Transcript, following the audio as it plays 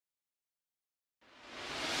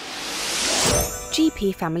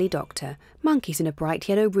GP Family Doctor. Monkey's in a bright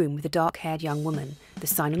yellow room with a dark-haired young woman. The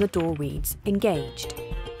sign on the door reads, Engaged.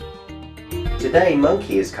 Today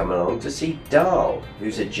Monkey has come along to see Dal,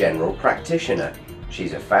 who's a general practitioner.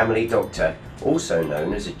 She's a family doctor, also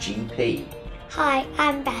known as a GP. Hi,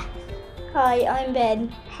 I'm Beth. Hi, I'm Ben.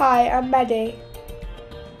 Hi, I'm Maddie.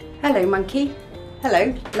 Hello, Monkey.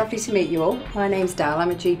 Hello, lovely to meet you all. My name's Dal,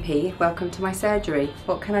 I'm a GP. Welcome to my surgery.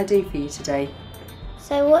 What can I do for you today?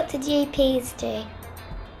 So what do GPs do?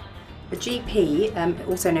 A GP,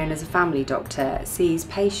 also known as a family doctor, sees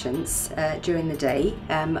patients during the day.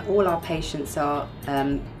 All our patients are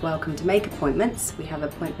welcome to make appointments. We have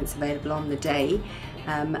appointments available on the day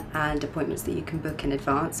and appointments that you can book in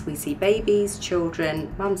advance. We see babies,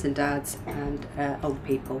 children, mums and dads and old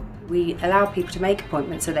people. We allow people to make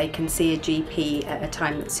appointments so they can see a GP at a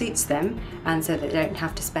time that suits them and so that they don't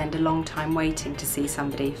have to spend a long time waiting to see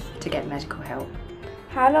somebody to get medical help.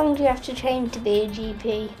 How long do you have to train to be a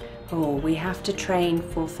GP? Oh, we have to train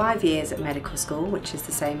for 5 years at medical school, which is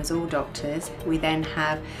the same as all doctors. We then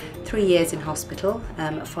have 3 years in hospital,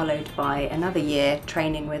 followed by another year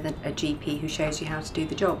training with a GP who shows you how to do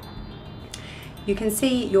the job. You can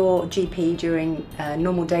see your GP during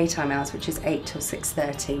normal daytime hours, which is 8 till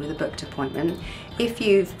 6:30 with a booked appointment. If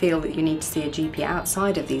you feel that you need to see a GP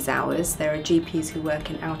outside of these hours, there are GPs who work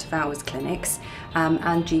in out-of-hours clinics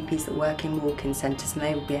and GPs that work in walk-in centres, and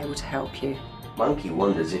they will be able to help you. Monkey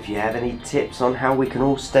wonders if you have any tips on how we can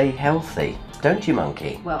all stay healthy. Don't you,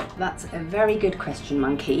 Monkey? Well, that's a very good question,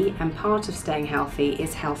 Monkey, and part of staying healthy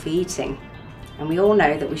is healthy eating. And we all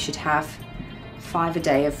know that we should have 5 a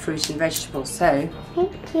day of fruit and vegetables, so...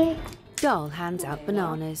 Thank you. Dal hands out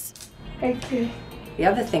bananas. Thank you. The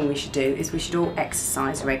other thing we should do is we should all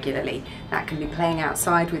exercise regularly. That can be playing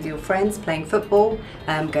outside with your friends, playing football,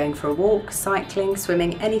 going for a walk, cycling,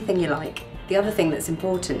 swimming, anything you like. The other thing that's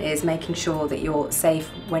important is making sure that you're safe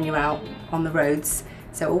when you're out on the roads.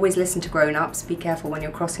 So always listen to grown-ups, be careful when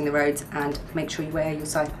you're crossing the roads and make sure you wear your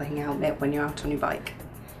cycling helmet when you're out on your bike.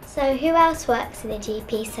 So who else works in a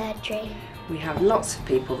GP surgery? We have lots of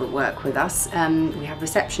people that work with us. We have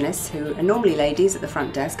receptionists who are normally ladies at the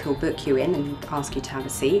front desk who will book you in and ask you to have a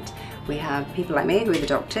seat. We have people like me who are the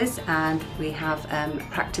doctors, and we have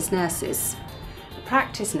practice nurses. A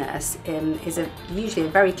practice nurse is usually a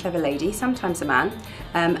very clever lady, sometimes a man,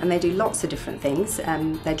 and they do lots of different things.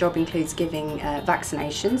 Their job includes giving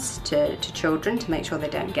vaccinations to children to make sure they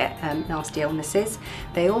don't get nasty illnesses.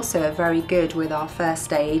 They also are very good with our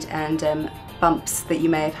first aid and bumps that you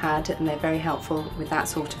may have had, and they're very helpful with that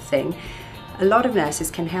sort of thing. A lot of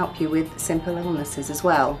nurses can help you with simple illnesses as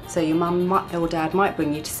well. So your mum or dad might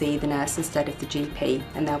bring you to see the nurse instead of the GP,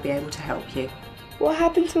 and they'll be able to help you. What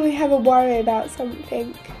happens when we have a worry about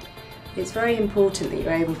something? It's very important that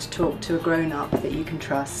you're able to talk to a grown-up that you can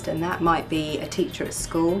trust, and that might be a teacher at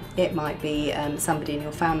school, it might be somebody in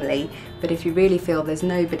your family, but if you really feel there's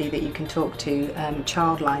nobody that you can talk to,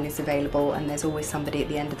 Childline is available and there's always somebody at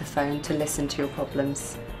the end of the phone to listen to your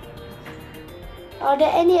problems. Are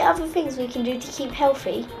there any other things we can do to keep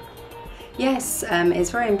healthy? Yes, it's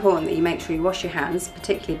very important that you make sure you wash your hands,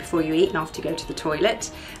 particularly before you eat and after you go to the toilet.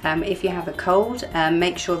 If you have a cold,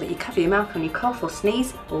 make sure that you cover your mouth when you cough or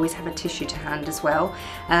sneeze. Always have a tissue to hand as well.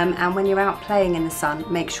 And when you're out playing in the sun,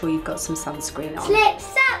 make sure you've got some sunscreen on. Slip,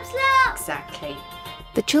 slap, slop! Exactly.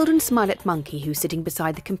 The children smile at Monkey, who's sitting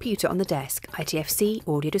beside the computer on the desk. ITFC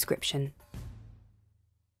audio description.